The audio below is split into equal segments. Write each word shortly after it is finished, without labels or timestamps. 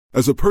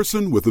As a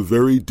person with a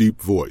very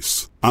deep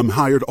voice, I'm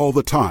hired all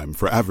the time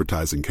for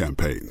advertising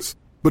campaigns.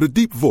 But a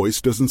deep voice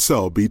doesn't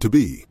sell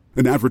B2B,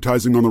 and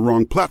advertising on the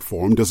wrong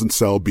platform doesn't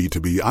sell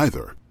B2B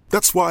either.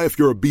 That's why if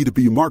you're a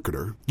B2B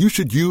marketer, you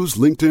should use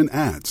LinkedIn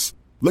ads.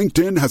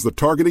 LinkedIn has the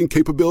targeting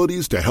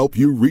capabilities to help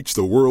you reach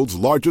the world's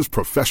largest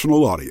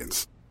professional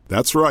audience.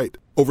 That's right,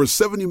 over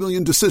 70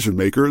 million decision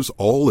makers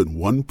all in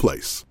one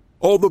place.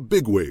 All the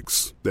big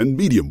wigs, then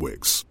medium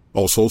wigs,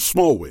 also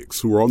small wigs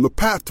who are on the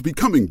path to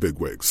becoming big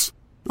wigs.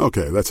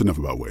 Okay, that's enough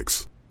about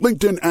wigs.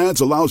 LinkedIn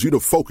ads allows you to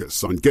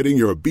focus on getting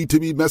your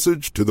B2B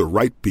message to the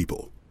right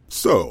people.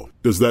 So,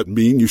 does that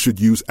mean you should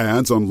use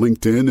ads on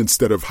LinkedIn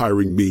instead of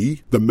hiring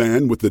me, the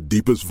man with the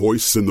deepest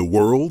voice in the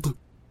world?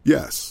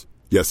 Yes.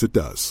 Yes, it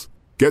does.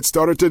 Get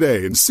started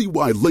today and see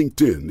why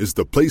LinkedIn is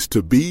the place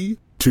to be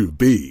to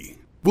be.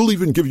 We'll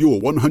even give you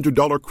a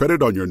 $100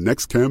 credit on your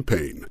next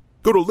campaign.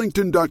 Go to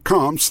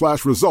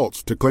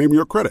linkedin.com/results to claim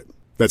your credit.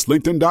 That's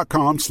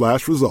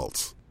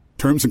linkedin.com/results.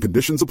 Terms and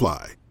conditions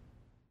apply.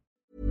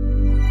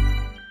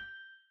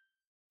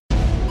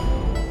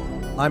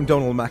 I'm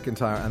Donald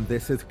McIntyre, and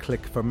this is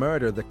Click for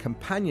Murder, the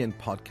companion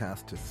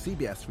podcast to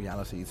CBS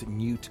Reality's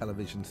new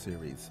television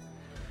series.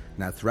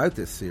 Now, throughout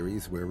this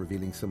series, we're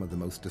revealing some of the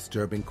most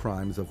disturbing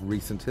crimes of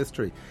recent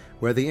history,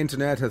 where the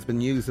internet has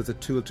been used as a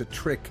tool to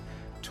trick,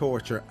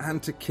 torture,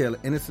 and to kill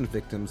innocent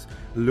victims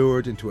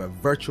lured into a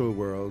virtual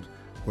world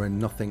where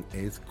nothing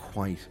is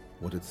quite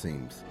what it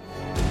seems.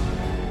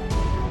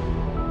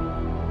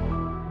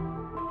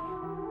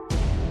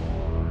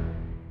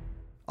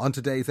 On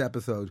today's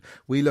episode,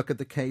 we look at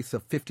the case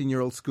of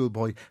 15-year-old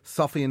schoolboy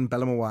Sofyen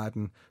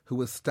Belamouadde, who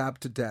was stabbed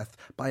to death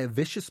by a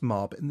vicious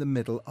mob in the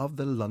middle of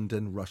the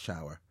London rush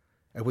hour.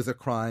 It was a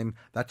crime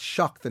that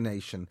shocked the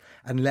nation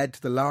and led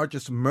to the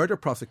largest murder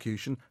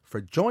prosecution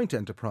for joint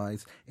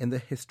enterprise in the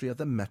history of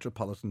the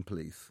Metropolitan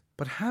Police.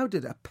 But how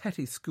did a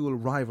petty school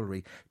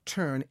rivalry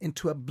turn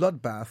into a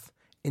bloodbath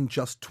in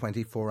just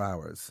 24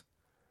 hours?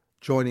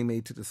 Joining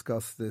me to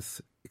discuss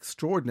this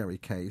extraordinary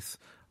case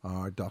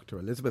are Dr.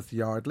 Elizabeth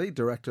Yardley,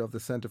 Director of the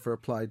Centre for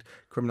Applied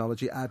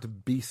Criminology at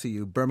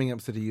BCU, Birmingham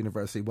City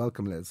University.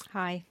 Welcome, Liz.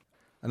 Hi.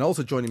 And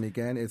also joining me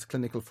again is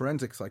clinical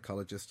forensic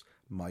psychologist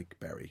Mike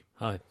Berry.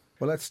 Hi.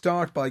 Well, let's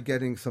start by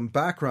getting some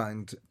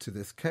background to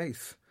this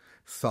case.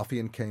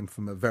 Sofyen came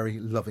from a very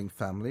loving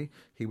family.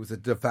 He was a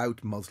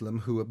devout Muslim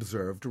who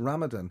observed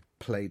Ramadan,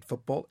 played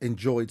football,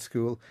 enjoyed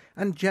school,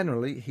 and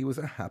generally he was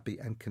a happy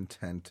and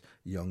content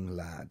young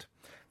lad.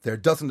 There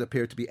doesn't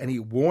appear to be any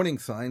warning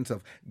signs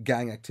of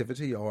gang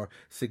activity or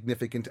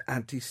significant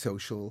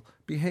antisocial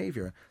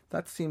behaviour.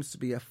 That seems to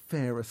be a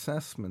fair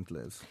assessment,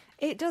 Liz.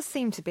 It does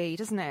seem to be,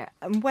 doesn't it?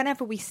 And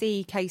whenever we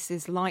see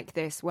cases like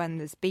this, when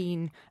there's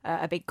been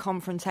a big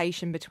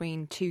confrontation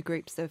between two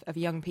groups of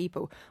young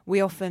people, we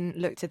often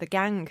look to the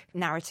gang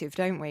narrative,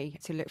 don't we,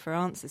 to look for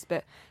answers.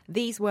 But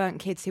these weren't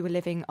kids who were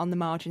living on the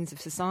margins of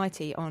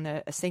society on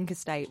a sink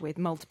estate with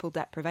multiple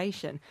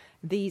deprivation.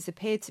 These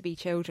appeared to be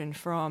children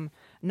from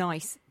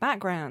nice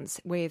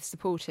backgrounds with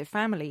supportive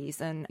families.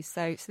 And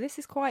so this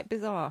is quite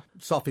bizarre.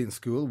 Sofyen's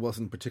school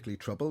wasn't particularly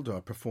troubled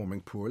or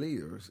performing poorly.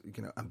 There was,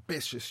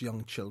 ambitious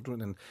young children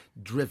and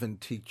driven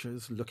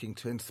teachers looking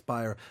to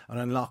inspire and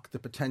unlock the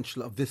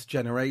potential of this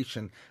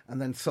generation,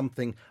 and then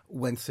something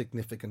went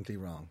significantly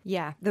wrong.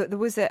 Yeah, there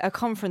was a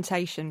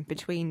confrontation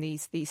between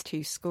these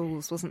two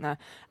schools, wasn't there?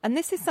 And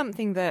this is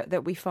something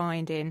that we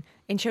find in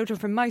children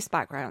from most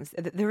backgrounds.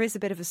 There is a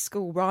bit of a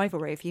school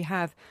rivalry. If you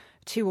have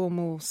two or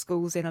more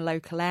schools in a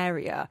local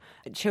area,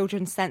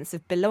 children's sense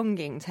of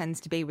belonging tends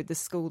to be with the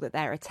school that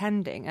they're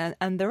attending.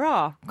 And there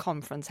are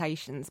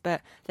confrontations,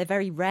 but they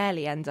very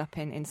rarely end up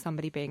in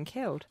somebody being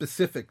killed.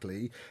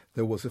 Specifically,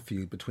 there was a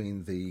feud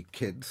between the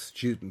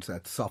students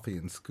at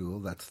Sofyen School,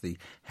 that's the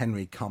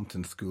Henry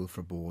Compton School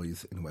for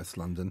Boys in West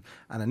London,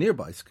 and a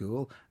nearby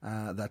school,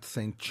 that's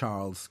St.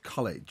 Charles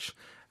College.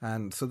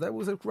 And so there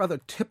was a rather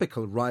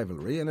typical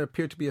rivalry, and it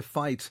appeared to be a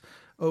fight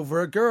over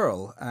a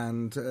girl.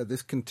 And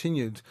this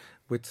continued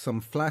with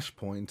some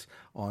flashpoint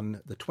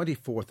on the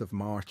 24th of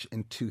March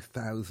in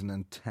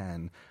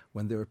 2010,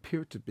 when there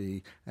appeared to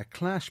be a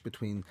clash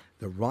between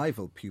the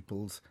rival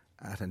pupils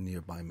at a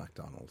nearby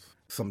McDonald's.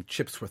 Some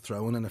chips were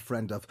thrown, and a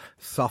friend of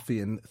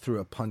Sofyen threw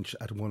a punch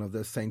at one of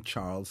the St.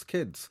 Charles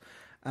kids.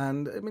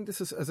 And,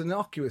 this is as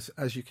innocuous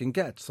as you can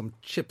get, some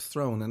chips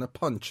thrown and a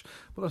punch.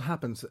 Well, it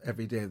happens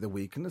every day of the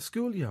week in the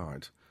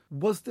schoolyard.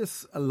 Was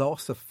this a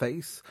loss of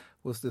face?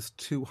 Was this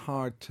too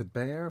hard to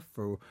bear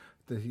for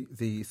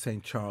the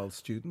St. Charles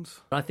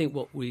students? I think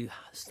what we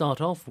start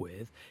off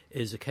with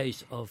is a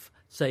case of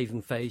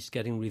saving face,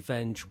 getting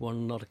revenge,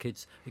 one lot of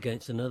kids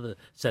against another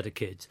set of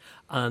kids,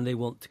 and they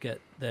want to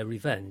get their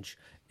revenge.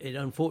 It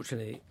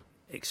unfortunately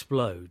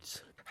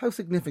explodes. How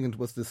significant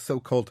was this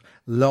so-called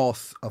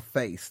loss of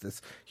face,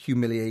 this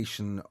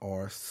humiliation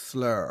or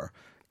slur?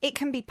 It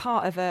can be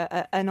part of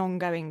an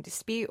ongoing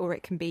dispute, or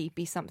it can be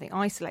something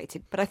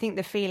isolated. But I think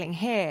the feeling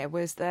here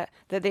was that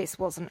this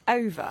wasn't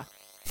over.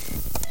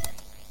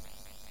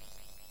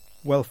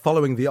 Well,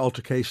 following the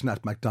altercation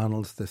at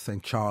McDonald's, the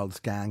St. Charles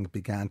gang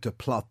began to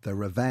plot their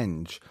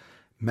revenge.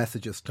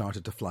 messages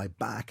started to fly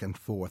back and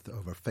forth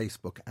over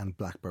Facebook and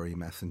BlackBerry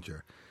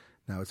Messenger.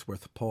 Now, it's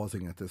worth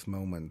pausing at this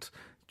moment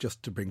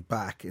just to bring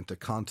back into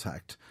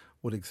contact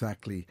what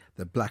exactly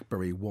the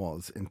BlackBerry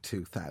was in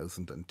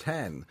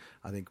 2010.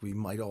 I think we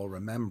might all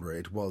remember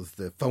it was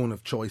the phone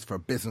of choice for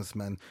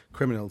businessmen,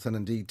 criminals and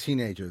indeed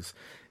teenagers.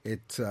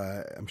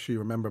 I'm sure you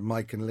remember,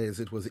 Mike and Liz,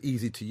 it was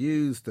easy to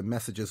use, the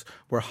messages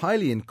were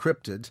highly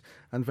encrypted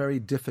and very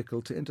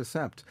difficult to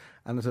intercept,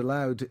 and it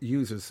allowed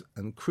users,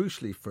 and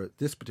crucially for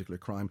this particular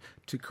crime,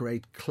 to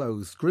create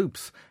closed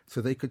groups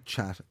so they could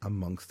chat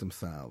amongst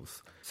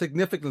themselves.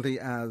 Significantly,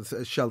 as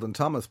Sheldon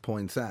Thomas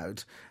points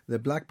out, the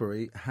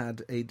BlackBerry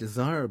had a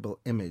desirable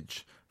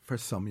image for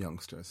some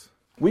youngsters.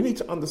 We need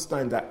to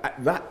understand that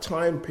at that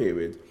time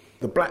period,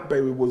 the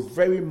BlackBerry was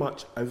very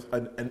much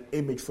an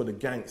image for the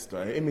gangster,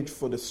 an image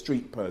for the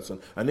street person,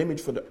 an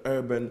image for the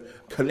urban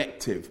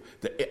collective,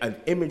 an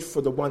image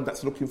for the one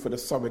that's looking for the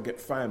surrogate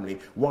family.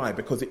 Why?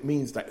 Because it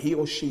means that he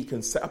or she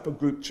can set up a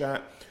group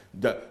chat,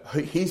 that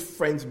his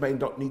friends may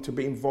not need to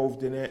be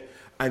involved in it,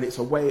 and it's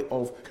a way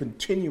of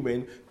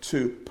continuing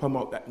to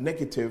promote that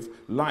negative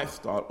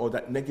lifestyle or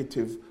that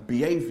negative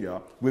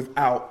behaviour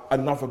without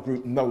another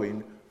group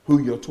knowing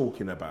who you're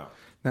talking about.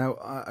 Now,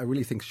 I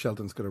really think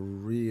Sheldon's got a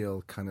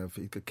real kind of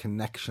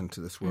connection to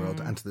this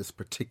world and to this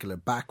particular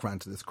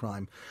background to this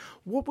crime.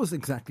 What was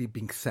exactly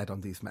being said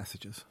on these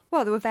messages?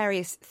 Well, there were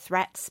various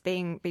threats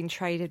being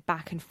traded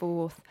back and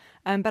forth,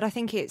 but I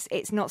think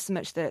it's not so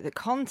much the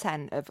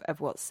content of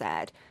what's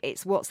said,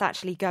 it's what's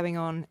actually going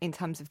on in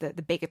terms of the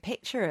bigger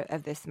picture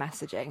of this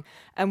messaging.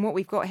 And what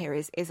we've got here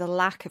is a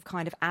lack of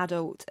kind of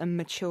adult and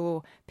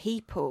mature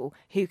people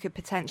who could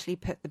potentially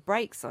put the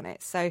brakes on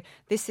it. So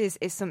this is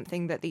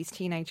something that these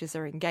teenagers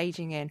are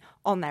engaging in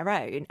on their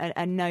own,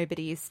 and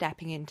nobody is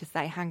stepping in to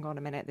say, hang on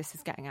a minute, this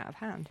is getting out of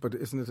hand. But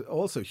isn't it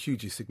also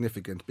hugely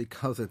significant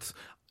because it's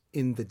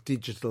in the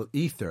digital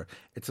ether?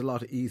 It's a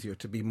lot easier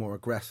to be more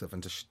aggressive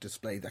and to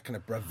display that kind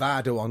of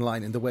bravado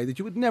online in the way that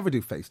you would never do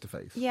face to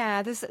face.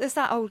 Yeah, there's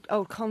that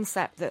old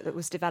concept that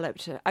was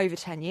developed over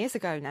 10 years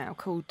ago now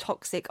called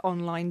toxic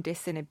online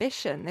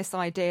disinhibition. This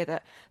idea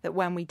that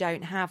when we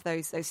don't have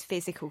those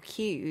physical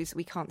cues,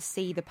 we can't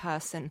see the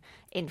person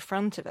in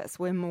front of us,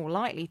 we're more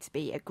likely to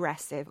be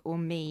aggressive or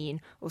mean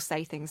or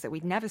say things that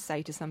we'd never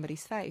say to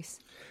somebody's face.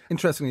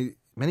 Interestingly,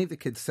 many of the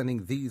kids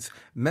sending these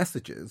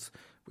messages,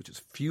 which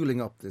is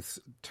fueling up this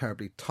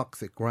terribly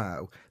toxic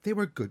row, they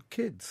were good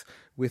kids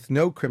with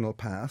no criminal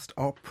past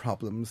or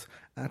problems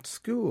at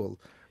school.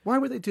 Why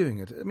were they doing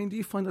it? I mean, do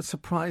you find that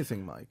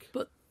surprising, Mike?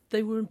 But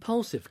they were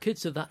impulsive.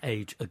 Kids of that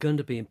age are going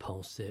to be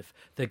impulsive.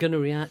 They're going to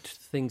react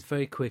to things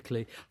very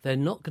quickly. They're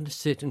not going to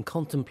sit and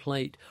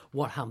contemplate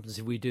what happens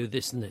if we do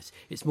this and this.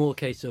 It's more a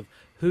case of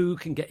who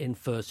can get in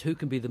first, who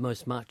can be the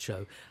most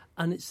macho.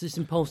 And it's this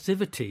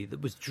impulsivity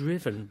that was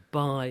driven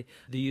by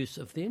the use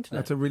of the internet.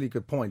 That's a really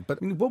good point. But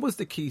I mean, what was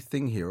the key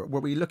thing here? Were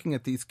we looking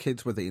at these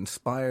kids, were they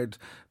inspired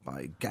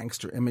by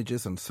gangster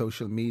images on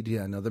social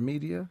media and other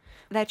media?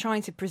 They're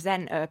trying to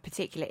present a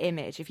particular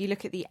image. If you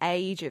look at the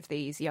age of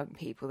these young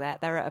people,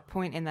 they're at a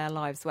point in their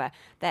lives where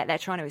they're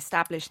trying to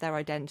establish their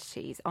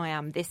identities. I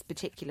am this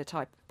particular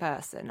type of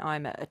person.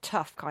 I'm a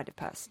tough kind of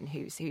person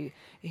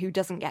who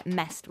doesn't get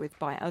messed with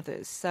by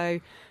others.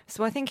 So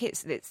I think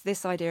it's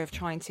this idea of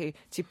trying to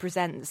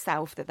present the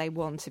self that they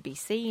want to be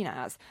seen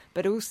as,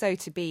 but also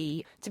to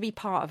be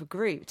part of a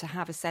group, to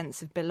have a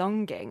sense of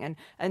belonging,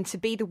 and to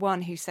be the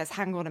one who says,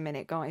 hang on a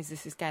minute, guys,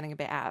 this is getting a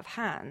bit out of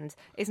hand,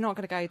 is not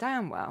going to go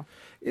down well.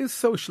 Is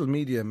social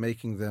media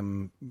making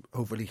them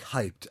overly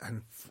hyped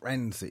and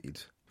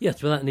frenzied?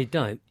 Yes, without any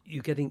doubt.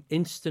 You're getting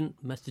instant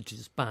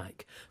messages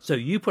back. So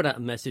you put out a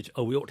message,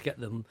 we ought to get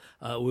them,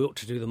 we ought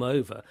to do them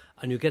over,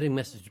 and you're getting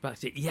messages back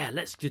saying, yeah,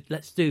 let's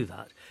do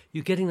that.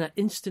 You're getting that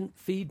instant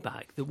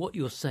feedback that what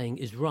you're saying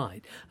is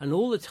right. And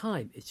all the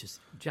time, it's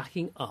just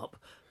jacking up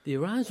the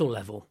arousal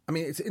level. I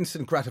mean, it's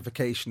instant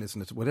gratification,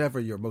 isn't it? Whatever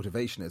your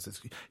motivation is,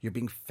 you're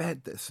being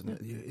fed this and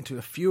you're into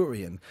a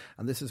fury, and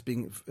this is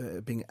being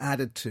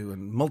added to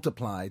and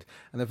multiplied,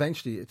 and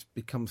eventually it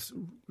becomes,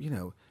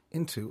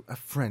 into a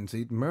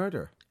frenzied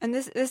murder. And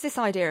there's this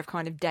idea of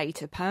kind of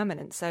data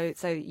permanence.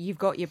 So you've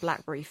got your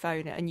BlackBerry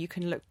phone and you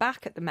can look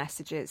back at the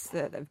messages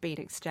that have been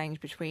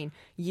exchanged between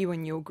you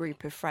and your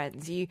group of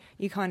friends. You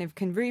kind of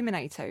can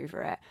ruminate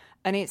over it.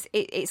 And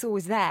it's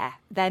always there.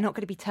 They're not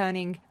going to be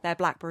turning their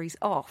BlackBerries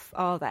off,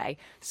 are they?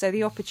 So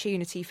the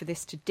opportunity for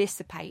this to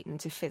dissipate and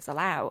to fizzle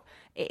out,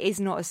 it is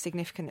not as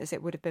significant as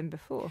it would have been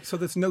before. So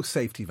there's no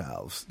safety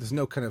valves. There's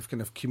no kind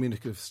of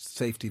communicative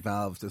safety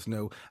valves. There's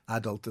no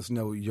adult. There's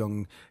no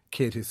young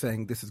kid who's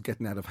saying this is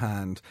getting out of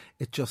hand.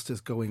 It just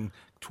is going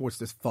towards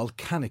this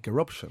volcanic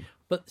eruption.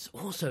 But it's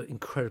also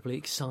incredibly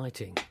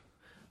exciting.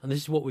 And this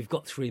is what we've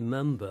got to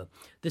remember.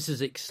 This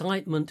is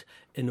excitement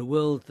in a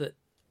world that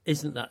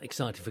isn't that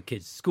exciting for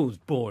kids. School's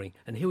boring.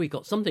 And here we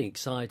got something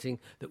exciting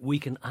that we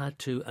can add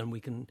to and we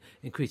can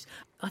increase.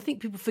 I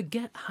think people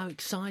forget how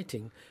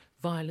exciting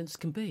violence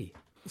can be.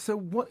 So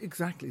what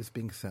exactly is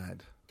being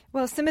said?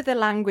 Well, some of the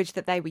language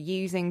that they were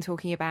using,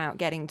 talking about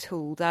getting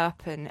tooled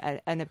up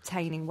and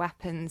obtaining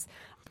weapons,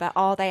 but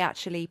are they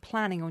actually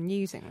planning on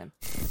using them?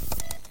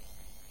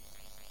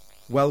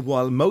 Well,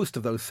 while most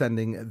of those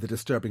sending the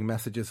disturbing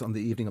messages on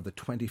the evening of the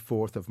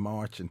 24th of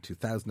March in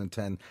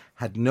 2010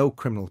 had no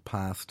criminal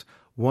past,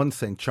 one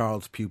St.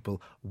 Charles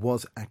pupil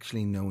was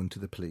actually known to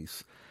the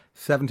police.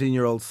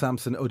 17-year-old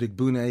Samson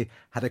Odigbune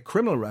had a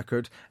criminal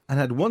record and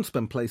had once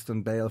been placed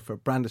on bail for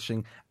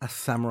brandishing a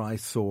samurai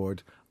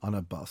sword on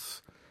a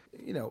bus.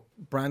 You know,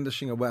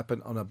 brandishing a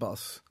weapon on a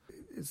bus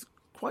is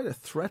quite a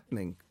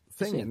threatening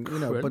thing. It's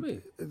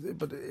incredibly.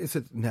 But is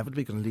it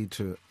inevitably going to lead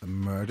to a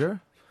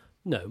murder?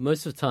 No,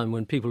 most of the time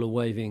when people are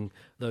waving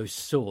those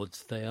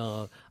swords, they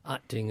are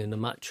acting in a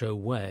macho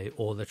way,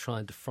 or they're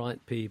trying to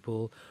frighten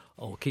people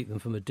or keep them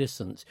from a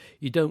distance.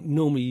 You don't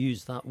normally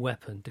use that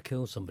weapon to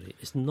kill somebody.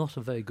 It's not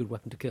a very good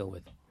weapon to kill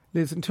with.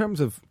 Liz, in terms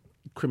of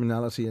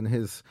criminality and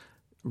his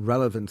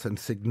relevance and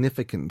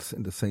significance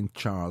in the St.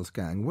 Charles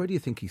gang, where do you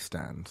think he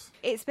stands?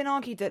 It's been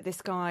argued that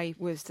this guy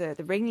was the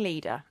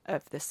ringleader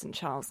of the St.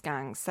 Charles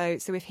gang. So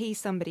if he's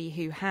somebody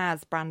who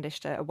has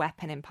brandished a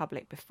weapon in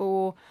public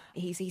before,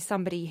 he's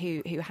somebody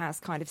who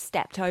has kind of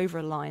stepped over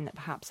a line that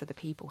perhaps other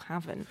people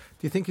haven't. Do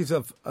you think he's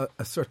of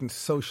a certain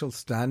social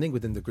standing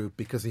within the group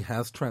because he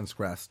has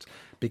transgressed,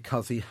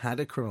 because he had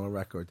a criminal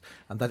record,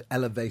 and that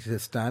elevated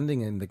his standing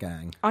in the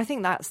gang? I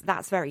think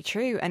that's very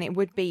true, and it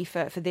would be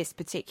for this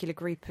particular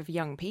group of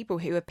young people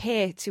who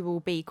appear to all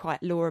be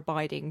quite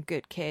law-abiding,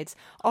 good kids.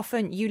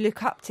 Often you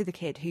look up to the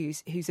kid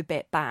who's a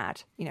bit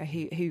bad, you know,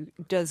 who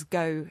does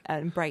go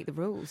and break the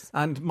rules.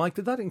 And Mike,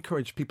 did that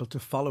encourage people to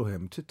follow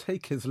him, to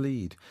take his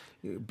lead,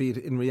 be it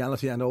in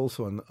reality and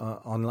also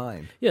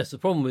online? Yes, the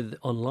problem with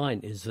online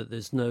is that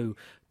there's no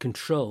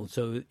control.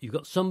 So you've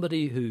got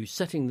somebody who's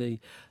setting the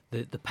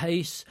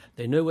pace,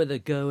 they know where they're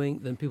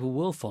going, then people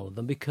will follow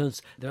them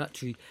because they're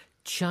actually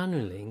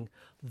channeling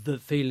the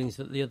feelings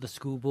that the other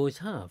schoolboys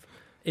have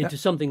into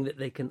something that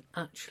they can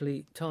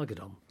actually target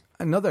on.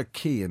 Another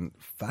key and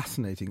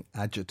fascinating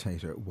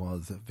agitator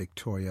was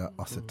Victoria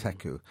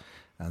Oseteku.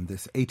 And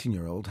this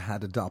 18-year-old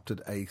had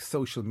adopted a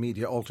social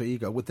media alter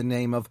ego with the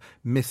name of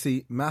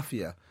Missy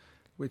Mafia,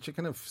 which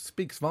kind of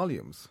speaks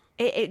volumes.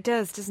 It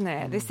does, doesn't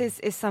it? This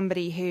is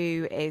somebody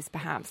who is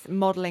perhaps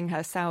modelling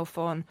herself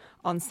on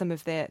some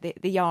of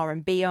the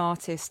R&B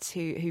artists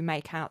who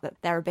make out that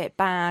they're a bit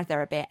bad,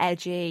 they're a bit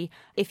edgy.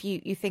 If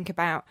you think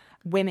about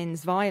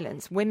women's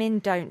violence, women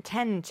don't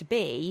tend to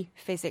be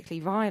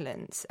physically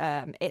violent.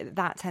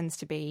 That tends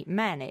to be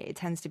men. It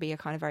tends to be a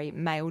kind of very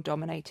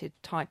male-dominated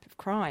type of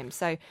crime.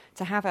 So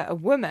to have a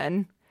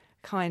woman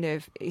kind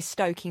of is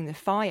stoking the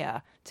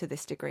fire to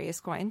this degree is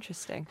quite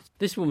interesting.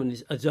 This woman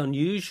is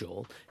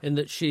unusual in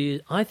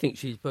that I think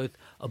she's both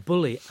a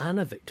bully and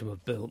a victim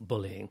of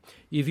bullying.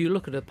 If you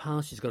look at her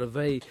past, she's got a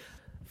very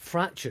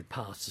fractured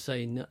past, to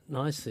say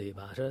nicely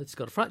about her. It's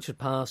got a fractured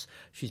past.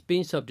 She's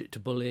been subject to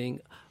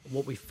bullying.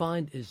 What we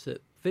find is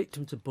that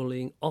victims of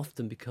bullying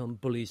often become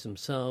bullies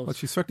themselves. Well,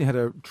 she certainly had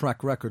a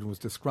track record and was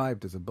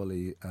described as a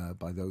bully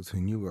by those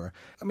who knew her.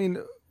 I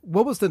mean,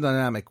 what was the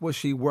dynamic? Was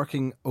she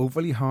working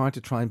overly hard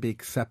to try and be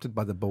accepted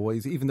by the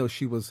boys, even though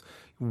she was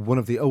one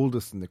of the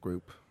oldest in the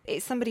group?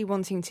 It's somebody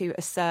wanting to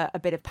assert a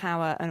bit of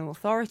power and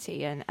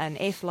authority, and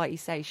if, like you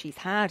say, she's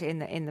had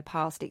in the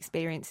past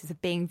experiences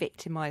of being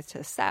victimised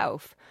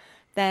herself,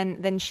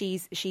 then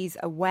she's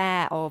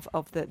aware of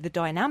the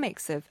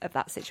dynamics of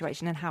that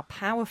situation and how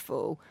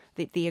powerful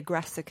the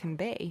aggressor can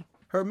be.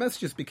 Her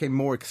messages became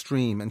more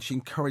extreme and she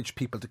encouraged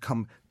people to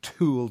come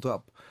tooled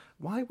up.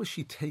 Why was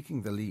she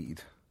taking the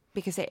lead?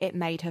 Because it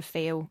made her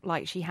feel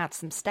like she had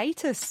some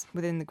status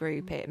within the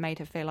group. It made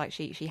her feel like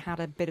she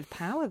had a bit of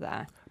power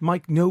there.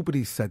 Mike,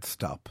 nobody said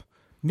stop.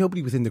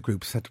 Nobody within the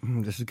group said,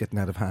 this is getting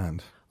out of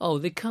hand. Oh,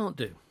 they can't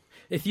do.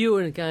 If you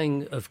were in a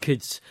gang of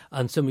kids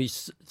and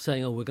somebody's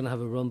saying, we're going to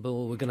have a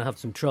rumble, we're going to have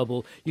some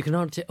trouble, you can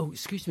hardly say,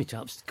 excuse me,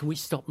 chaps, can we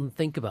stop and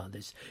think about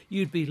this?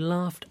 You'd be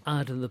laughed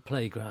out of the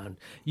playground.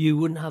 You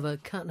wouldn't have a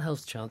cat and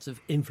house chance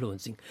of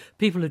influencing.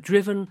 People are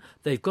driven,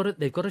 they've got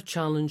a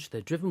challenge, they're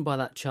driven by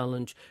that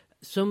challenge.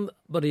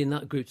 Somebody in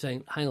that group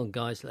saying, hang on,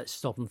 guys, let's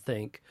stop and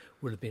think,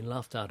 would have been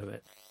laughed out of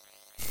it.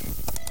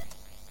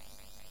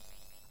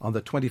 On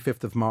the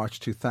 25th of March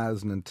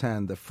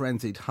 2010, the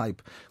frenzied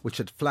hype which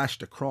had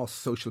flashed across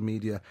social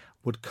media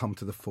would come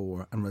to the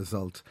fore and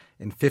result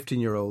in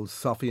 15-year-old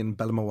Sofyen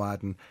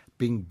Belamouadde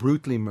being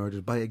brutally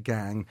murdered by a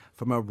gang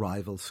from a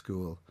rival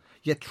school.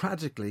 Yet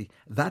tragically,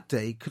 that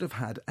day could have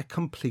had a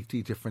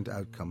completely different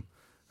outcome.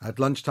 At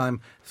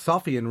lunchtime,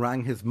 Sofyen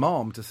rang his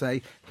mom to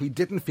say he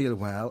didn't feel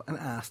well and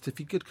asked if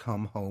he could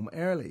come home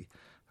early.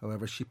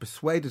 However, she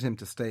persuaded him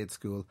to stay at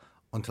school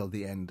until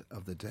the end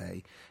of the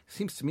day. It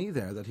seems to me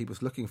there that he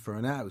was looking for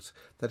an out,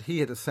 that he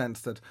had a sense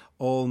that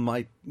all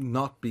might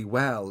not be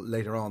well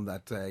later on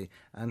that day,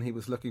 and he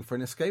was looking for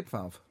an escape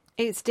valve.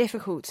 It's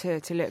difficult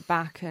to look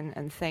back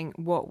and think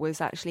what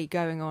was actually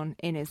going on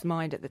in his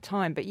mind at the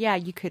time. But yeah,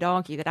 you could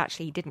argue that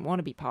actually he didn't want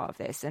to be part of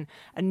this. And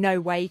no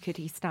way could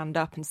he stand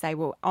up and say,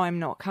 well, I'm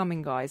not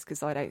coming, guys,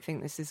 because I don't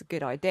think this is a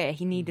good idea.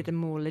 He needed a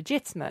more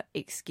legitimate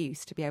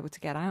excuse to be able to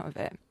get out of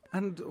it.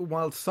 And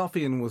while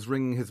Sofyen was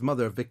ringing his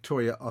mother,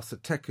 Victoria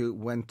Oseteku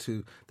went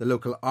to the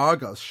local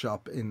Argos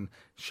shop in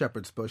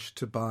Shepherd's Bush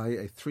to buy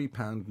a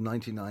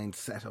 £3.99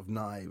 set of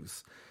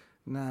knives.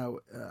 Now,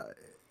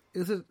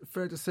 is it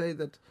fair to say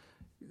that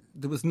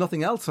there was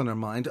nothing else on her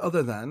mind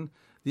other than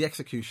the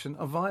execution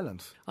of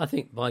violence? I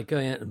think by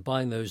going out and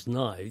buying those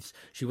knives,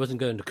 she wasn't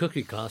going to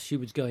cookery class, she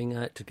was going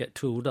out to get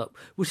tooled up,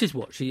 which is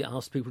what she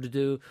asked people to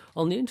do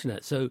on the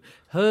internet. So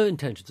her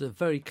intentions are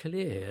very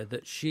clear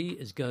that she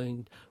is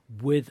going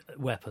with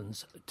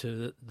weapons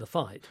to the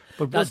fight.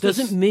 But that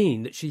doesn't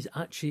mean that she's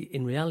actually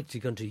in reality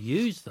going to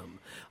use them.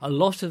 A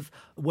lot of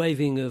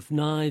waving of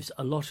knives,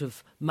 a lot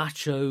of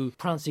macho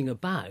prancing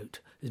about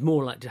is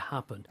more likely to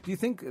happen. Do you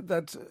think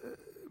that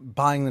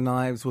buying the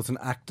knives was an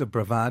act of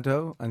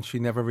bravado and she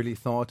never really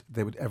thought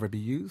they would ever be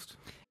used?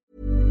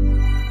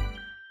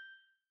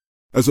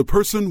 As a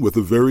person with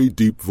a very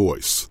deep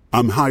voice,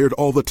 I'm hired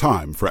all the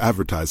time for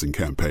advertising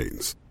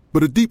campaigns.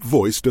 But a deep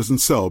voice doesn't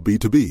sell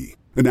B2B,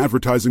 and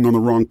advertising on the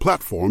wrong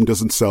platform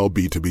doesn't sell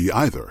B2B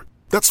either.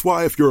 That's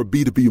why if you're a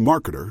B2B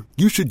marketer,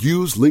 you should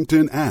use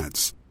LinkedIn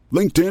ads.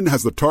 LinkedIn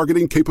has the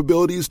targeting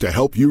capabilities to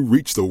help you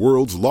reach the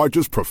world's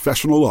largest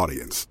professional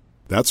audience.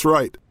 That's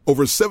right,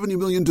 over 70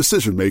 million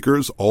decision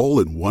makers all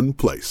in one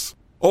place.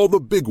 All the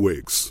big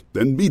wigs,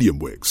 then medium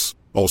wigs,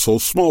 also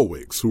small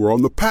wigs who are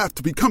on the path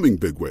to becoming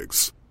big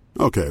wigs.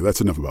 Okay,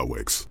 that's enough about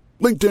wigs.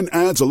 LinkedIn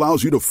ads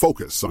allows you to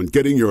focus on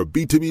getting your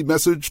B2B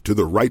message to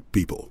the right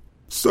people.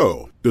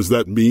 So, does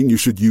that mean you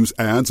should use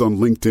ads on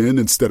LinkedIn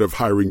instead of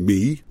hiring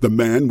me, the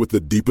man with the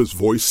deepest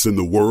voice in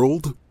the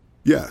world?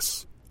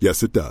 Yes.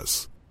 Yes, it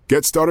does.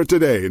 Get started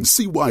today and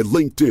see why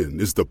LinkedIn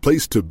is the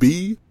place to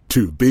be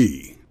to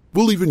be.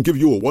 We'll even give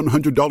you a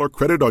 $100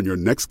 credit on your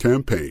next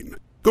campaign.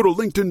 Go to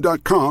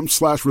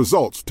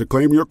linkedin.com/results to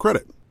claim your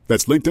credit.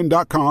 That's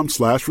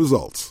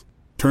linkedin.com/results.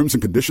 Terms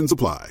and conditions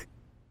apply.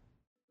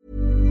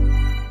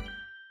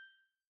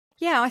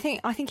 Yeah, I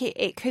think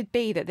it could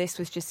be that this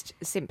was just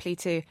simply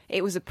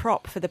it was a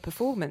prop for the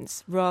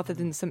performance rather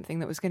than something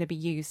that was going to be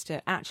used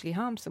to actually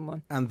harm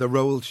someone. And the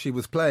role she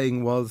was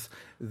playing was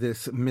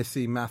this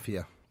Missy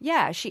Mafia.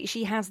 Yeah,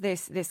 she has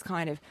this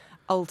kind of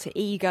alter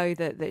ego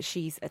that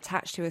she's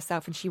attached to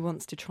herself, and she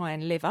wants to try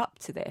and live up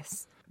to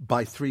this.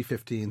 By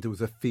 3:15, there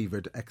was a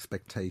fevered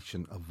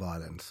expectation of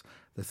violence.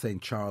 The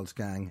St. Charles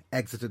gang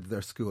exited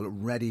their school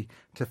ready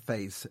to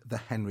face the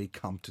Henry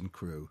Compton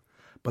crew.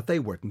 But they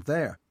weren't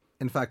there.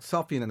 In fact,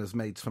 Sofyen and his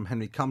mates from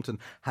Henry Compton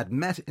had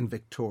met in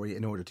Victoria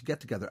in order to get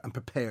together and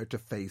prepare to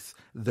face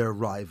their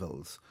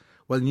rivals.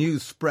 Well,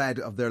 news spread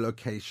of their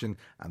location,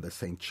 and the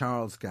St.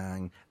 Charles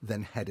gang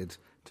then headed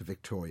to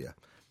Victoria.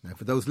 Now,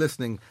 for those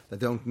listening that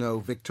don't know,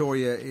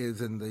 Victoria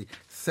is in the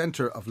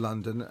centre of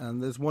London,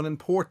 and there's one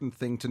important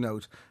thing to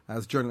note,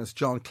 as journalist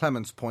John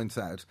Clements points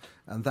out,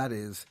 and that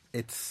is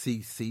it's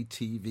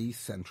CCTV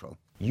central.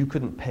 You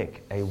couldn't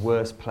pick a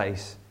worse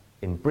place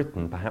in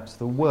Britain, perhaps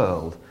the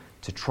world,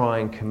 to try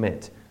and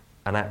commit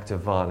an act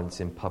of violence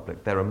in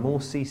public. There are more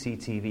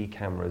CCTV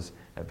cameras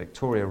at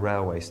Victoria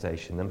Railway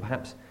Station than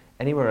perhaps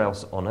anywhere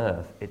else on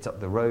earth. It's up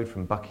the road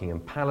from Buckingham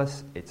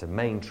Palace. It's a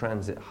main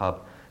transit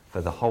hub for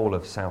the whole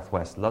of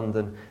southwest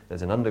London.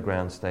 There's an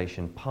underground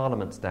station.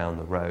 Parliament's down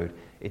the road.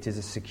 It is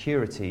a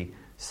security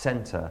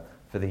centre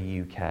for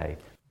the UK.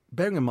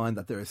 Bearing in mind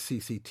that there is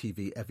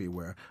CCTV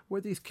everywhere,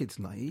 were these kids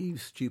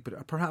naive, stupid,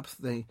 or perhaps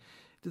did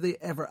they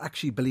ever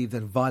actually believe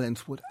that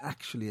violence would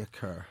actually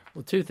occur?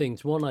 Well, two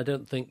things. One, I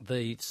don't think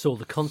they saw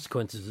the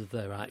consequences of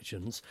their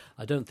actions.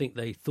 I don't think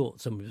they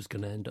thought somebody was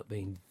going to end up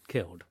being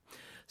killed.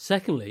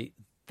 Secondly,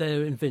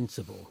 they're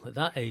invincible. At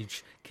that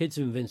age, kids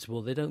are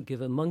invincible. They don't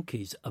give a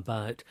monkeys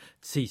about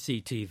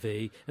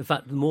CCTV. In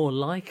fact, they're more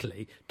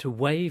likely to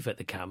wave at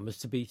the cameras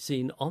to be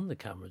seen on the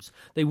cameras.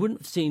 They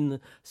wouldn't have seen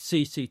the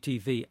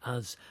CCTV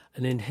as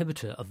an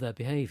inhibitor of their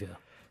behaviour.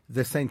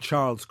 The St.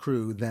 Charles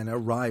crew then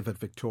arrive at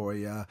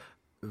Victoria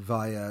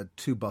via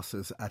 2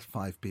 buses at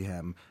 5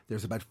 p.m.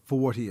 There's about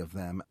 40 of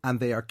them,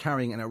 and they are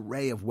carrying an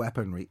array of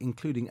weaponry,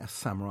 including a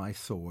samurai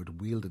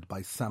sword wielded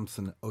by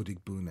Samson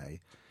Odigbune.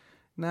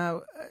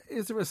 Now,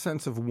 is there a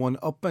sense of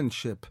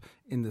one-upmanship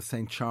in the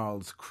St.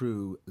 Charles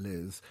crew,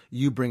 Liz?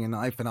 You bring a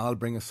knife and I'll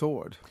bring a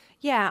sword.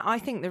 Yeah, I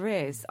think there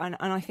is, and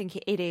I think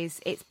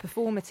it's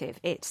performative,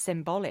 it's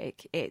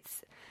symbolic,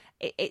 it's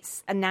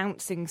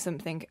announcing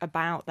something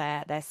about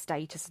their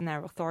status and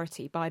their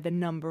authority by the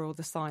number or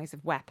the size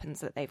of weapons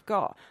that they've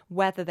got.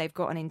 Whether they've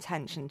got an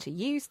intention to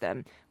use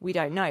them, we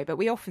don't know. But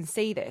we often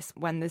see this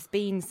when there's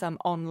been some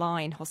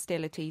online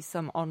hostility,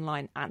 some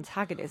online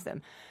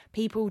antagonism.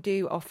 People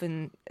do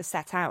often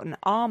set out and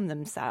arm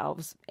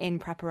themselves in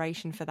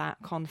preparation for that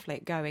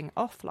conflict going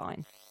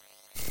offline.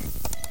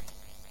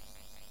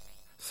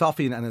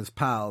 Sofyen and his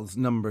pals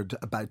numbered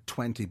about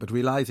 20, but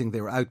realising they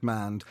were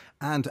outmanned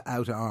and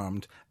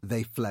outarmed,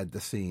 they fled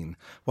the scene.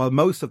 While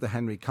most of the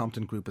Henry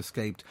Compton group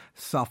escaped,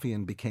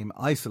 Sofyen became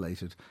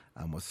isolated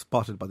and was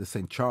spotted by the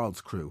St.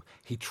 Charles crew.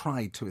 He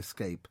tried to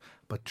escape,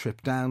 but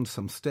tripped down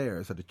some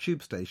stairs at a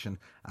tube station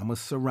and was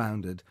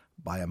surrounded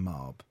by a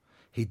mob.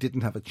 He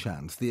didn't have a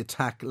chance. The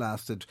attack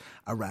lasted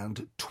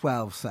around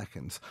 12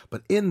 seconds.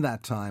 But in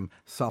that time,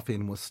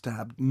 Sofyen was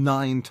stabbed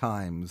 9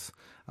 times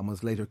and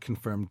was later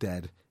confirmed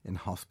dead in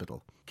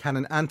hospital.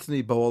 Canon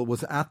Anthony Ball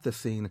was at the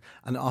scene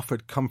and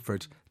offered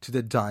comfort to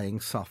the dying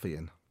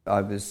Sofyen.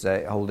 I was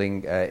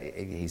holding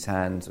his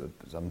hand,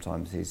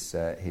 sometimes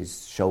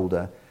his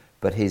shoulder,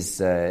 but his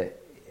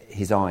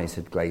eyes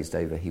had glazed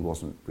over. He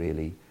wasn't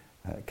really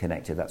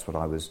connected. That's what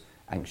I was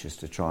anxious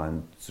to try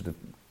and sort of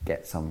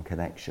get some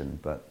connection,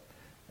 but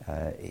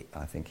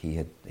I think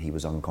he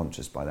was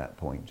unconscious by that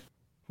point.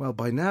 Well,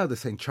 by now the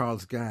St.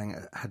 Charles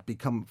gang had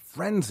become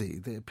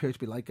frenzied. They appeared to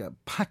be like a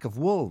pack of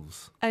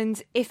wolves.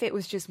 And if it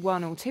was just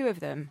 1 or 2 of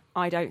them,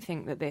 I don't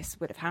think that this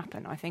would have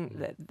happened. I think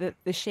that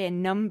the sheer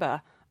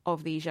number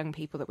of these young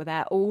people that were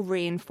there, all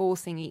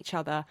reinforcing each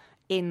other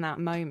in that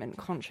moment,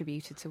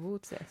 contributed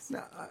towards this.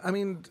 Now, I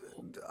mean,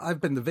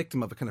 I've been the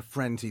victim of a kind of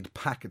frenzied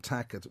pack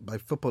attack by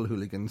football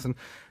hooligans, and,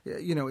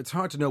 you know, it's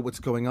hard to know what's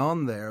going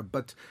on there,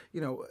 but,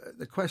 you know,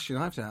 the question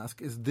I have to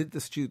ask is, did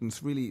the students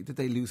did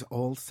they lose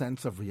all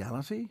sense of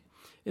reality?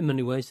 In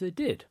many ways they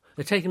did.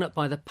 They're taken up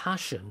by the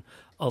passion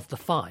of the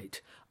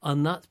fight,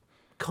 and that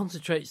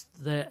concentrates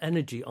their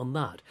energy on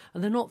that.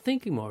 And they're not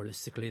thinking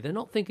moralistically. They're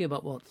not thinking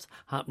about what's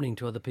happening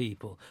to other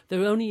people.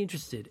 They're only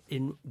interested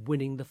in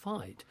winning the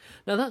fight.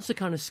 Now, that's the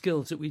kind of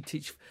skills that we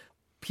teach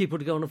people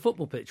to go on a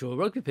football pitch or a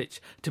rugby pitch,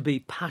 to be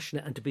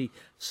passionate and to be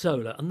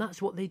solo. And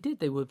that's what they did.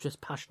 They were just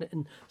passionate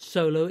and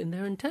solo in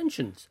their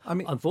intentions. I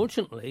mean,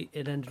 unfortunately,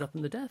 it ended up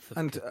in the death.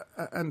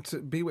 And to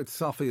be with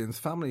Sofyen's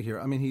family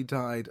here, I mean, he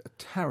died a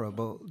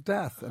terrible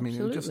death. I mean,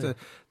 it was just the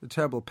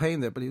terrible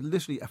pain there, but he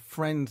literally a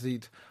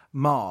frenzied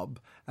mob,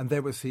 and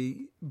there was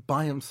he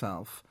by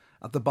himself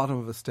at the bottom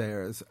of the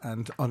stairs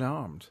and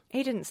unarmed.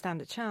 He didn't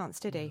stand a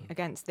chance, did he,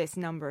 against this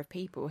number of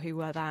people who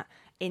were that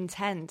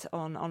intent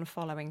on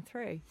following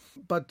through.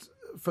 But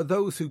for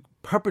those who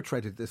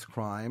perpetrated this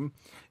crime,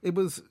 it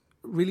was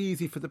really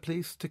easy for the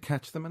police to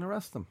catch them and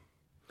arrest them.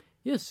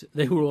 Yes,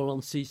 they were all on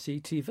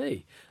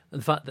CCTV.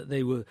 And the fact that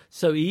they were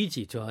so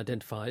easy to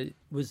identify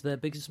was their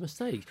biggest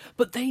mistake.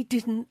 But they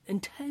didn't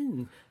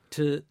intend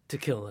to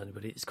kill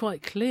anybody. It's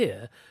quite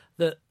clear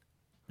that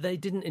they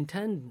didn't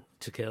intend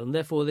to kill, and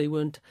therefore they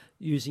weren't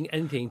using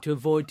anything to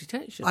avoid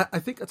detection. I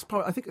think it's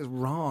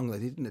wrong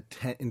that they didn't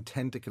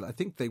intend to kill. I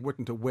think they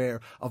weren't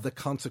aware of the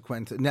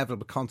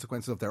inevitable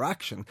consequences of their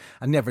action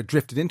and never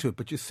drifted into it.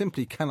 But you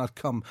simply cannot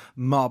come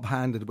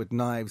mob-handed with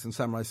knives and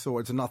samurai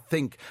swords and not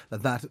think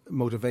that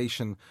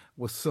motivation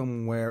was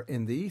somewhere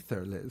in the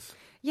ether, Liz.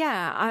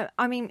 Yeah,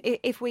 I mean,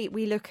 if we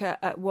look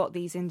at what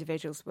these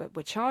individuals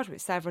were charged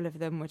with, several of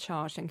them were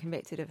charged and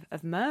convicted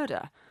of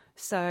murder.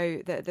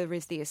 So that there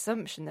is the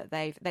assumption that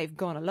they've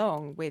gone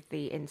along with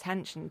the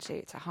intention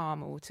to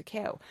harm or to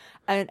kill.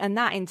 And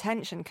that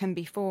intention can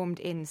be formed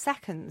in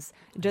seconds.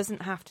 It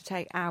doesn't have to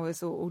take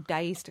hours or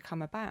days to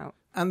come about.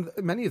 And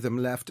many of them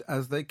left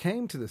as they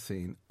came to the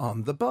scene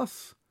on the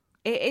bus.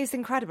 It is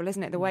incredible,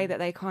 isn't it, the way that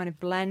they kind of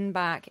blend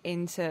back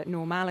into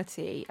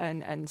normality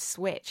and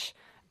switch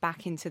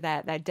back into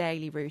their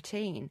daily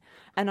routine.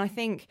 And I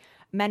think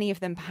many of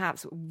them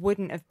perhaps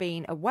wouldn't have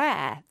been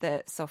aware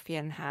that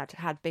Sofyen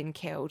had been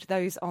killed.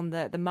 Those on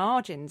the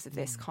margins of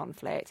this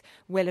conflict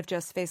will have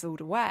just fizzled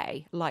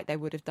away like they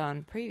would have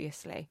done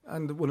previously.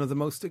 And one of the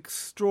most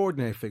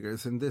extraordinary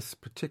figures in this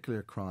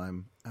particular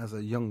crime as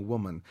a young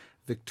woman,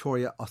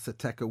 Victoria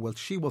Oseteko, well,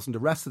 she wasn't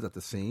arrested at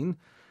the scene,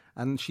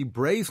 and she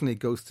brazenly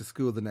goes to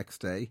school the next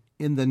day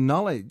in the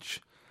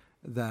knowledge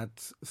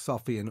that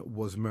Sofyen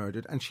was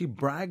murdered, and she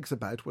brags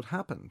about what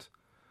happened.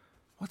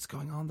 What's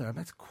going on there?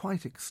 That's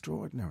quite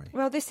extraordinary.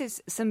 Well, this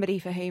is somebody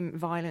for whom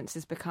violence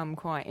has become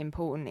quite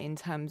important in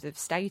terms of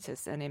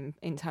status and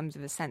in terms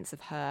of a sense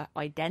of her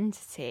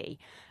identity.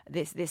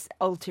 This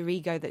alter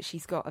ego that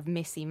she's got of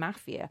Missy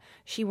Mafia.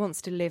 She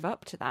wants to live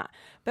up to that.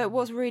 But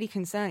what's really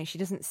concerning, she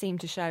doesn't seem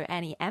to show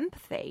any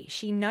empathy.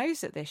 She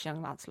knows that this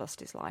young lad's lost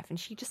his life, and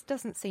she just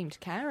doesn't seem to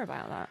care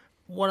about that.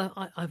 What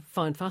I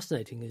find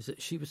fascinating is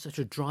that she was such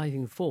a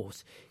driving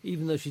force,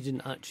 even though she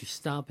didn't actually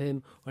stab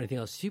him or anything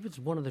else. She was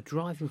one of the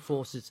driving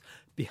forces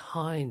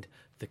behind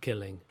the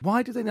killing.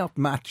 Why do they not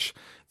match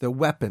the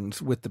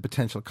weapons with the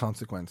potential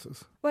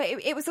consequences? Well,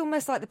 it was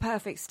almost like the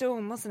perfect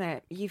storm, wasn't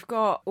it? You've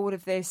got all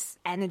of this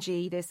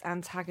energy, this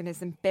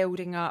antagonism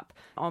building up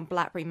on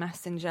BlackBerry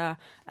Messenger.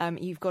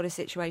 You've got a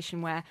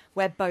situation where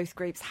both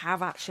groups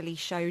have actually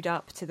showed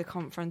up to the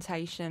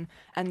confrontation,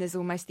 and there's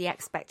almost the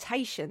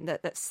expectation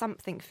that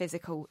something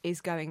physical is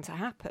going to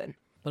happen.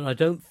 But I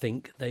don't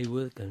think they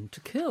were going to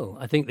kill.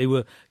 I think they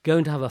were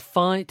going to have a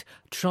fight,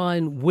 try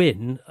and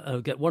win,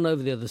 get one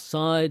over the other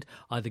side,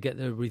 either get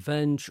their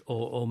revenge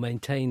or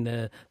maintain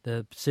their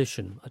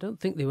position. I don't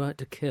think they were out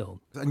to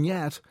kill. And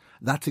yet,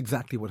 that's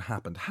exactly what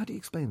happened. How do you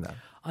explain that?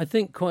 I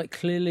think quite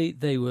clearly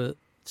they were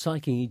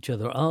psyching each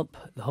other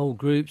up, the whole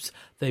groups.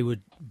 They were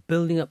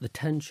building up the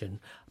tension.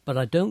 But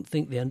I don't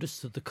think they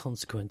understood the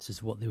consequences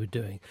of what they were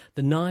doing.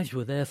 The knives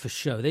were there for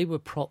show. They were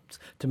propped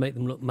to make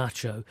them look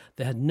macho.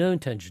 They had no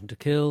intention to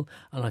kill,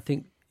 and I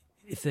think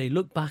if they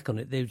look back on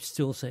it, they would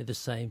still say the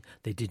same.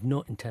 They did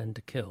not intend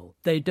to kill.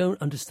 They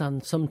don't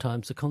understand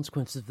sometimes the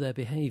consequences of their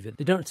behaviour.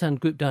 They don't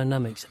understand group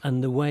dynamics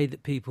and the way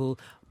that people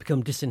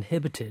become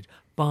disinhibited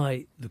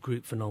by the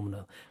group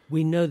phenomena.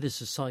 We know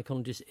this as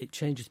psychologists. It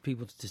changes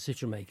people's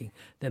decision-making.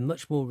 They're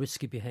much more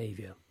risky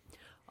behaviour.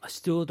 I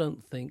still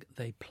don't think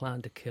they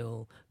planned to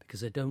kill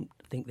because I don't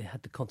think they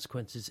had the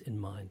consequences in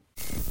mind.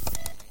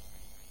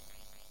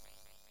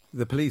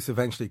 The police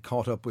eventually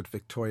caught up with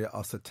Victoria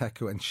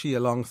Osateku, and she,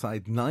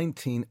 alongside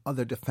 19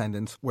 other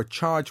defendants, were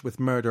charged with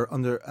murder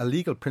under a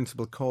legal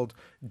principle called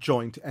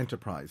joint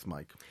enterprise,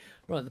 Mike.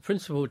 Right, the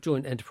principle of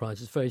joint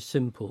enterprise is very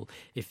simple.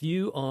 If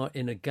you are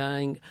in a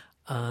gang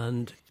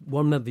and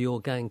one member of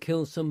your gang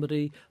kills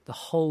somebody, the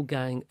whole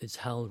gang is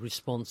held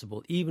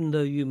responsible, even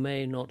though you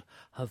may not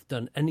have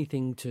done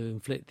anything to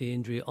inflict the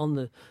injury on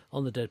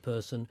the dead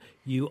person.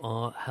 You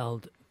are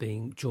held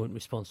being joint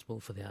responsible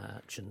for their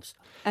actions.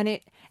 And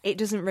it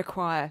doesn't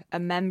require a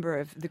member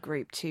of the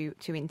group to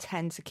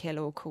intend to kill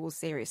or cause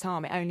serious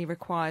harm. It only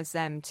requires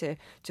them to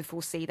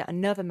foresee that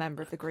another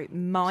member of the group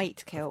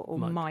might kill or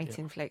might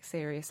inflict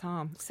serious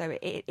harm. So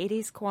it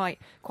is quite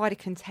a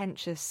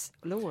contentious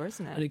law,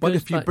 isn't it? But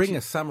if you bring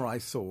a samurai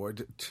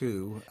sword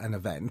to an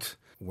event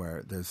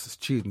where there's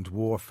student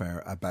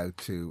warfare about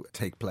to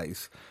take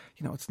place,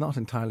 it's not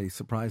entirely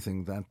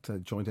surprising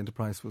that joint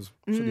enterprise was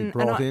really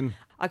brought in.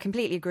 I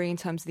completely agree in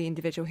terms of the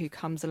individual who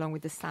comes along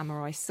with the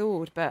samurai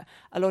sword, but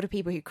a lot of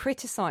people who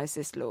criticise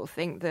this law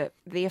think that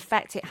the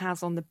effect it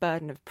has on the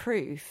burden of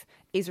proof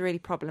is really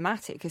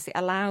problematic because it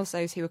allows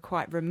those who are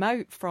quite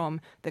remote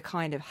from the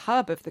kind of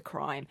hub of the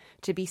crime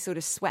to be sort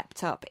of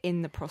swept up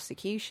in the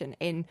prosecution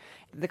in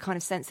the kind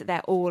of sense that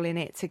they're all in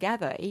it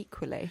together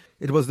equally.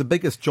 It was the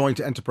biggest joint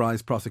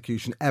enterprise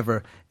prosecution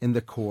ever in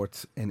the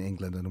courts in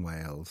England and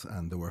Wales,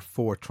 and there were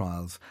 4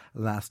 trials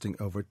lasting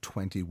over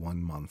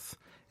 21 months.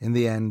 In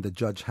the end, the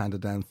judge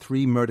handed down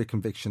 3 murder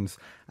convictions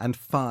and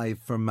 5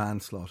 for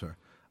manslaughter.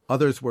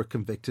 Others were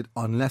convicted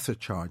on lesser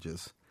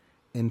charges.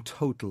 In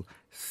total,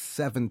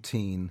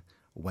 17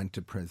 went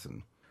to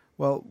prison.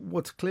 Well,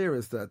 what's clear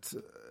is that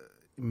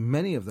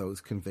many of those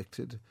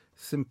convicted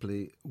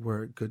simply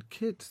were good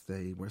kids.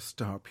 They were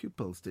star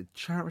pupils, did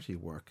charity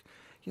work.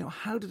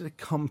 How did it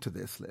come to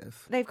this, Liz?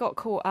 They've got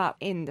caught up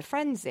in the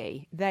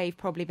frenzy. They've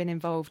probably been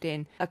involved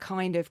in a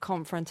kind of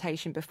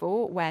confrontation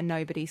before where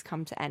nobody's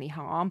come to any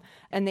harm.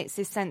 And it's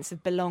this sense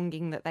of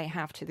belonging that they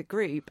have to the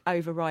group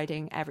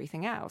overriding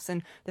everything else.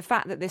 And the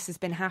fact that this has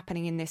been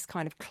happening in this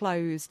kind of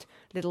closed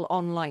little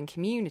online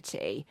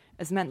community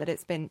has meant that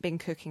it's been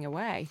cooking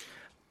away.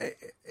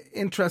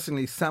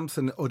 Interestingly,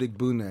 Samson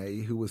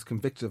Odigbune, who was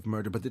convicted of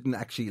murder but didn't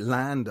actually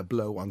land a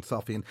blow on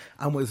Sofyen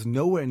and was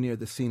nowhere near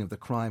the scene of the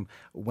crime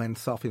when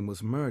Sofyen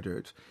was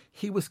murdered,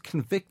 he was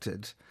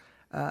convicted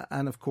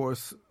and, of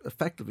course,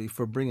 effectively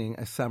for bringing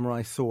a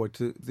samurai sword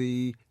to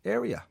the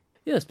area.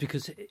 Yes,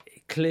 because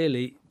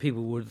clearly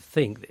people would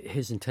think that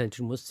his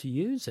intention was to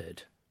use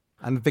it.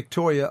 And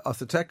Victoria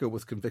Osateku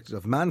was convicted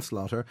of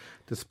manslaughter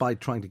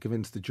despite trying to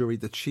convince the jury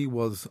that she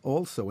was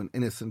also an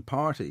innocent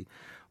party.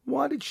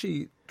 Why did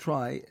she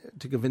try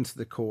to convince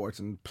the court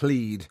and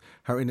plead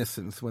her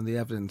innocence when the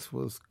evidence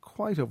was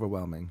quite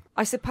overwhelming?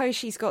 I suppose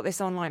she's got this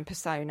online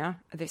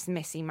persona, this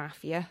Missy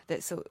Mafia,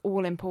 that's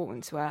all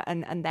important to her,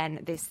 and then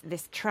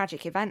this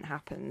tragic event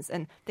happens,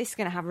 and this is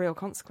going to have real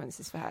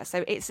consequences for her.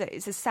 So it's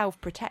a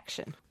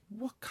self-protection.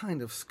 What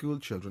kind of school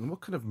children,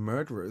 what kind of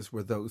murderers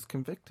were those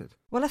convicted?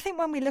 Well, I think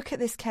when we look at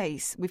this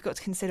case, we've got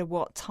to consider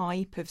what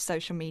type of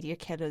social media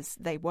killers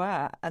they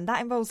were. And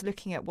that involves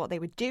looking at what they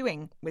were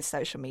doing with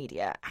social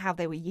media, how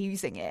they were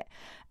using it.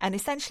 And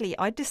essentially,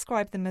 I'd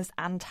describe them as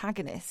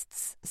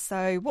antagonists.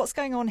 So what's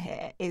going on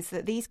here is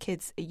that these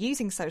kids are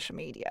using social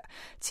media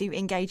to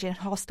engage in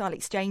hostile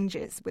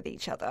exchanges with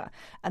each other.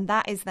 And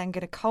that is then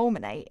going to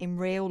culminate in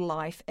real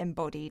life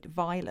embodied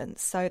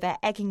violence. So they're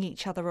egging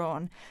each other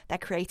on, they're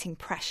creating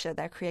pressure,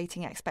 they're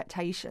creating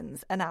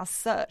expectations. And as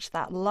such,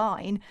 that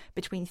line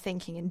between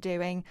thinking and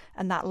doing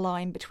and that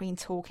line between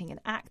talking and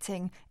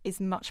acting is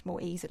much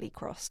more easily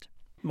crossed.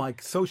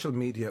 Mike, social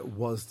media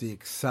was the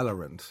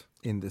accelerant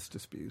in this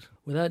dispute.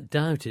 Without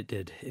doubt it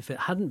did. If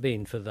it hadn't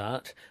been for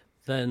that,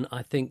 then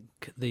I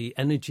think the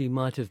energy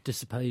might have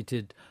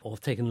dissipated or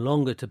taken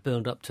longer to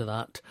build up to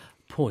that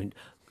point.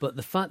 But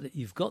the fact that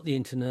you've got the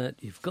internet,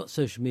 you've got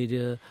social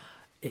media,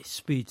 it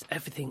speeds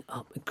everything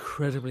up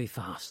incredibly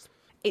fast.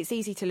 It's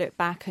easy to look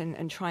back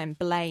and try and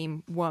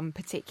blame one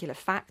particular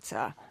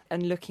factor.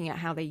 and looking at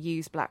how they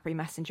use BlackBerry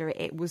Messenger,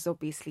 it was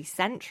obviously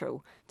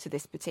central to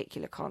this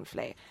particular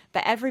conflict.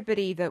 But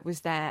everybody that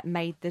was there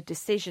made the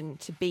decision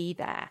to be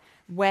there,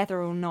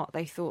 whether or not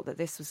they thought that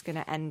this was going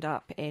to end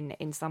up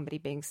in somebody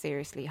being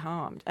seriously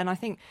harmed. And I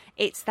think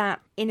it's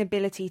that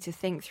inability to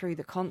think through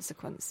the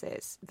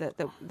consequences that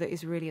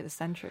is really at the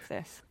centre of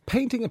this.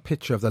 Painting a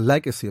picture of the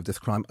legacy of this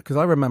crime, because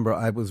I remember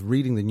I was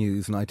reading the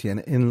news in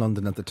ITN in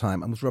London at the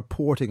time and was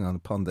reporting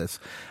upon this.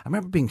 I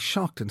remember being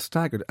shocked and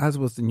staggered, as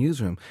was the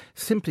newsroom,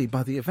 simply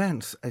by the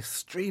events. A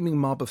streaming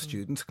mob of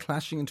students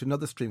clashing into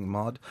another streaming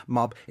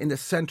mob in the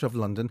centre of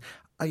London,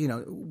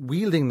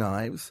 wielding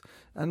knives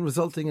and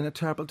resulting in a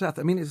terrible death.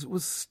 I mean, it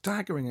was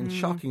staggering and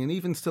shocking, and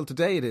even still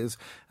today it is.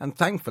 And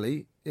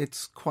thankfully,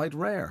 it's quite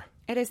rare.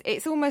 It is.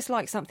 It's almost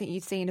like something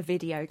you'd see in a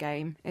video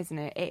game, isn't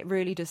it? It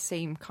really does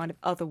seem kind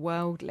of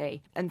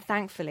otherworldly. And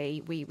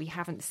thankfully, we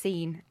haven't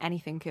seen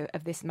anything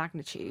of this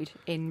magnitude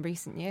in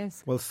recent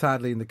years. Well,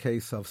 sadly, in the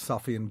case of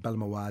Sofyen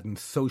Belamouadde,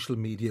 social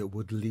media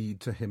would lead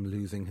to him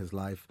losing his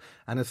life,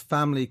 and his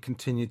family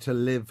continued to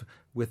live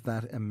with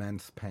that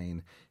immense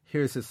pain.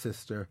 Here's his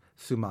sister,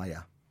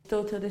 Sumaya.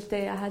 Still to this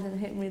day, it hasn't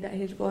hit me that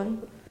he's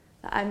gone.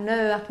 I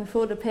know I can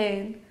feel the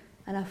pain,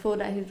 and I feel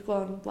that he's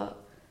gone, but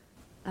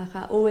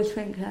I always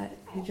think that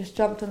he just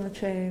jumped on the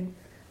train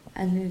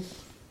and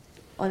he's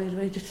on his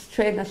way, just a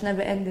train that's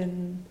never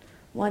ending.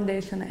 One day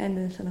it's going to end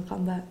and it's going to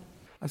come back.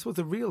 I suppose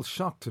the real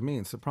shock to me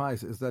and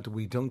surprise is that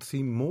we don't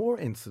see more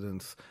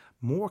incidents,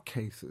 more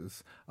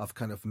cases of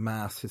kind of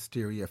mass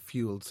hysteria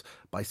fueled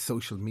by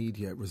social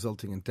media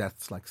resulting in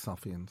deaths like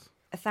Sofyen's.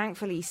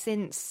 Thankfully,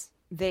 since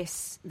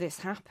this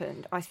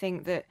happened, I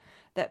think that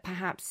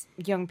perhaps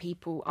young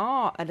people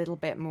are a little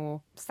bit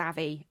more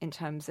savvy in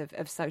terms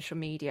of social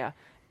media,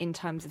 in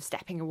terms of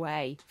stepping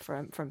away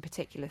from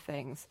particular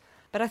things.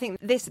 But I think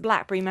this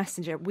BlackBerry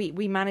Messenger,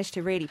 we managed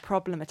to really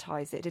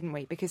problematise it, didn't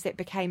we? Because it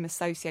became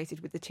associated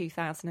with the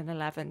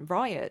 2011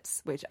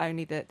 riots, which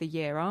only the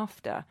year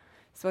after.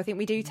 So I think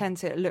we do tend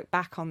to look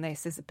back on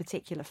this as a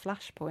particular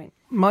flashpoint.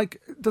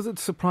 Mike, does it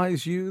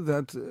surprise you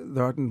that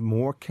there aren't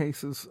more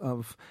cases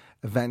of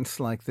events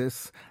like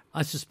this?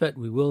 I suspect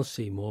we will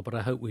see more, but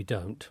I hope we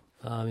don't.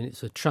 I mean,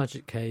 it's a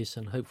tragic case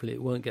and hopefully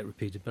it won't get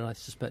repeated, but I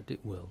suspect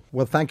it will.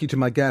 Well, thank you to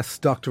my guests,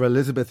 Dr.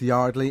 Elizabeth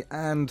Yardley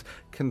and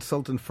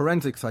consultant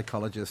forensic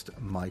psychologist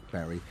Mike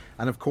Berry.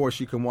 And of course,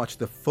 you can watch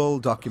the full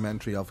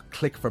documentary of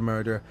Click for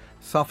Murder,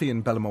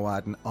 Sofyen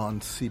Belamouadde on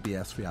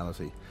CBS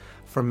Reality.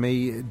 From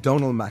me,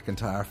 Donal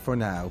McIntyre, for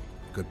now,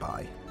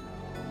 goodbye.